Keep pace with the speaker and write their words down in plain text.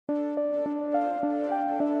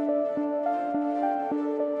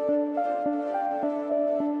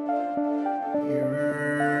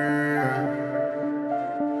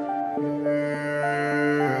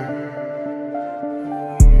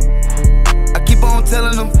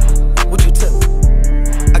telling them. What you tell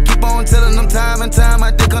them? I keep on telling them time and time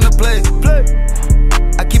I dick on the play.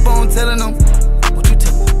 I keep on telling them. What you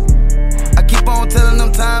tell them? I keep on telling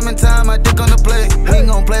them time and time I dick on the play. We ain't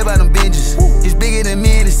gon' play by them binges. It's bigger than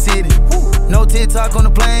me in the city. No TikTok on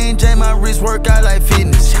the plane, J, my wrist work out like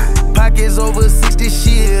fitness. Pockets over 60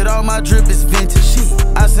 shit, all my drip is vintage.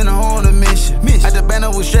 I sent her on a mission. At the banner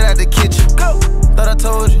was straight out the kitchen. Go. Thought I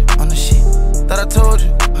told you on the shit. Thought I told you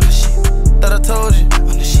on the shit. Thought I told you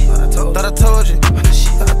on the shit. Thought I told you on the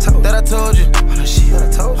shit. Thought I told you on the shit. On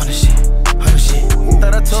the shit. On the shit.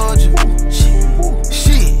 Thought I told you.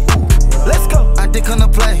 Shit. Let's go. I dick on the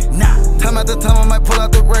play. Time after time I might pull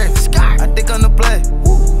out the ray. I dick on the play.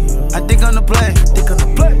 I dick on the play. Dick on the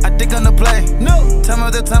play. I dick on the play. No. Time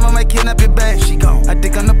after time I might kidnap your babe. She gone. I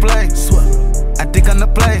dick on the play. I dick on the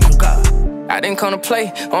play. I'm God. I didn't come to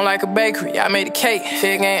play, on like a bakery, I made a cake.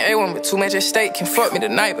 Fig ain't A1, but too much at stake. Can fuck me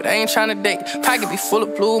tonight, but I ain't tryna date. Pocket be full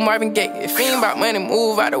of blue Marvin Gaye. If it ain't about money,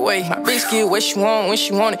 move out the way. My bitch get what she want when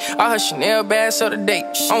she want it. All her Chanel bags so the date.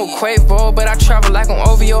 I'm with Quavo, but I travel like I'm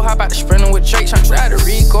OVO. Hop out the Sprinter with Drake. Tryna try to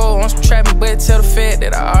Rico on some trapping, but tell the Fed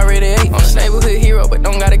that I already ate. I'm a neighborhood hero, but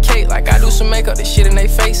don't got a cake. Like I do some makeup, this shit in they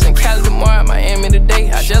face. In Cali tomorrow, Miami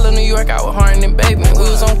today. I jello New York, I was hard and baby. We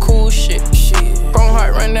was on cool shit. Chrome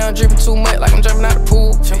heart run down, dripping too much, like I'm jumping out the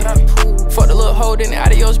pool. Fuck the little hoe, then the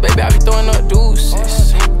adios, baby, I be throwing up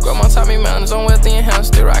deuces. Grandma taught me mountains on wealthy and house,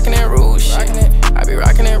 still rockin' that rude shit. I be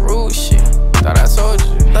rockin' that rude shit. Thought I told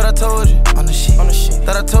you. Thought I told you on the shit.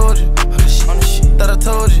 Thought I told you on the shit. Thought I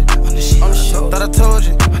told you on the shit. Thought I told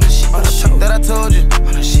you on the shit. Thought I told you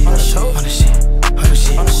on the shit. On the shit.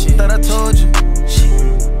 On the shit. Thought I told you.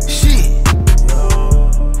 Shit.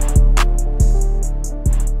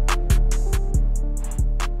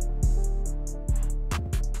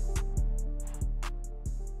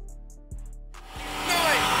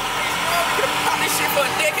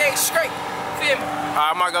 Straight, feel me?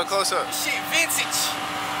 I might go closer. Shit vintage.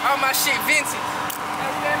 All my shit vintage.